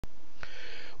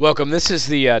Welcome. This is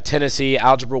the Tennessee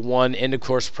Algebra 1 End of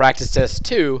Course Practice Test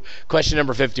 2, question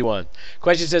number 51.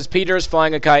 Question says, Peter is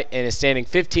flying a kite and is standing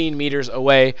 15 meters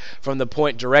away from the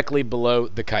point directly below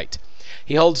the kite.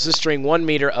 He holds the string 1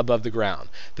 meter above the ground.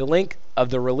 The length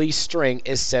of the released string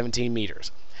is 17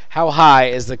 meters. How high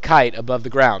is the kite above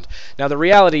the ground? Now the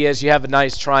reality is you have a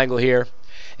nice triangle here,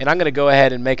 and I'm going to go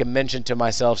ahead and make a mention to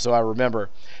myself so I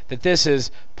remember that this is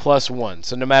plus 1.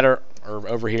 So no matter, or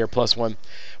over here, plus 1,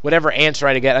 whatever answer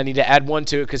I get, I need to add 1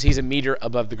 to it because he's a meter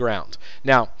above the ground.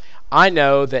 Now, I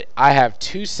know that I have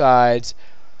two sides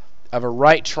of a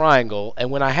right triangle,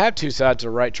 and when I have two sides of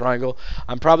a right triangle,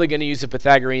 I'm probably going to use the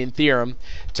Pythagorean theorem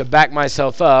to back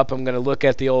myself up. I'm going to look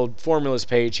at the old formulas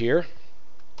page here.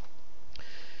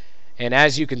 And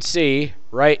as you can see,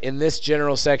 right in this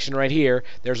general section right here,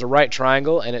 there's a right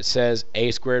triangle, and it says a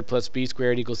squared plus b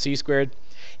squared equals c squared.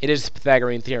 It is the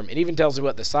Pythagorean theorem. It even tells you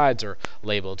what the sides are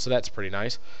labeled, so that's pretty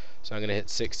nice. So I'm going to hit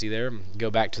 60 there and go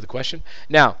back to the question.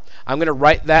 Now, I'm going to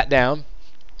write that down,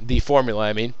 the formula,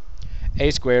 I mean,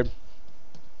 a squared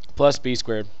plus b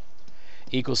squared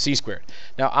equals c squared.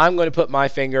 Now, I'm going to put my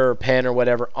finger or pen or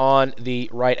whatever on the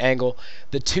right angle.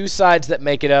 The two sides that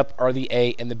make it up are the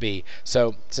a and the b.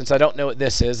 So since I don't know what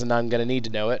this is, and I'm going to need to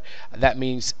know it, that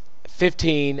means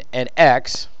 15 and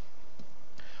x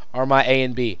are my a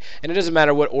and b. And it doesn't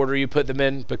matter what order you put them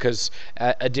in because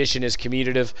addition is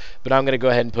commutative, but I'm going to go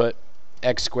ahead and put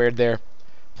x squared there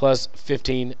plus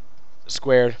 15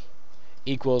 squared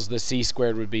equals the c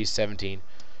squared would be 17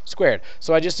 squared.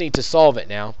 So I just need to solve it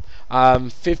now.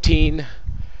 15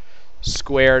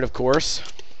 squared, of course,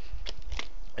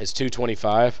 is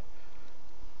 225.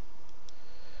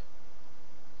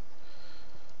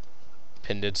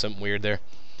 Pen did something weird there.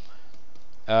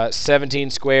 17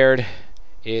 squared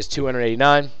is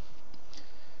 289.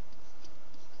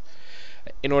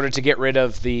 In order to get rid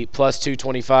of the plus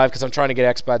 225, because I'm trying to get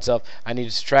x by itself, I need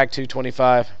to subtract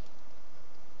 225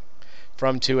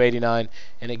 from 289,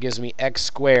 and it gives me x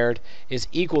squared is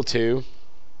equal to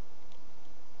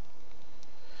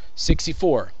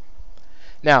 64.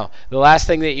 Now, the last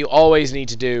thing that you always need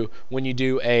to do when you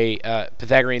do a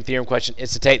Pythagorean theorem question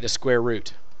is to take the square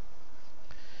root.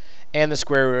 And the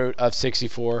square root of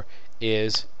 64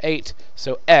 is 8.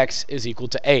 So x is equal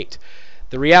to 8.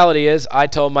 The reality is I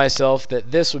told myself that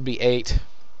this would be 8,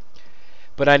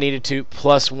 but I needed to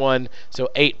plus 1, so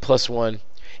 8 plus 1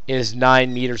 is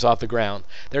 9 meters off the ground.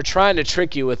 They're trying to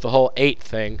trick you with the whole 8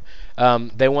 thing.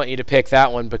 They want you to pick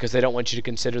that one because they don't want you to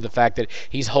consider the fact that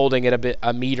he's holding it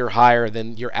a meter higher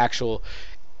than your actual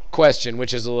question,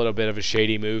 which is a little bit of a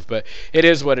shady move, but it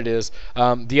is what it is.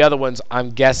 The other ones,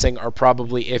 I'm guessing, are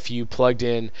probably if you plugged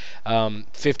in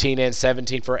 15 and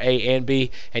 17 for A and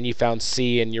B, and you found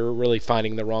C, and you're really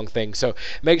finding the wrong thing. So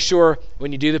make sure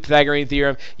when you do the Pythagorean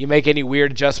theorem, you make any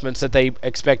weird adjustments that they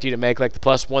expect you to make, like the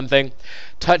plus 1 thing.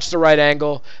 Touch the right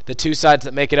angle. The two sides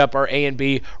that make it up are A and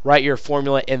B. Write your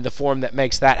formula in the form that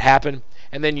makes that happen,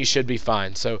 and then you should be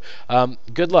fine. So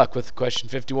good luck with question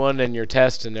 51 and your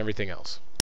test and everything else.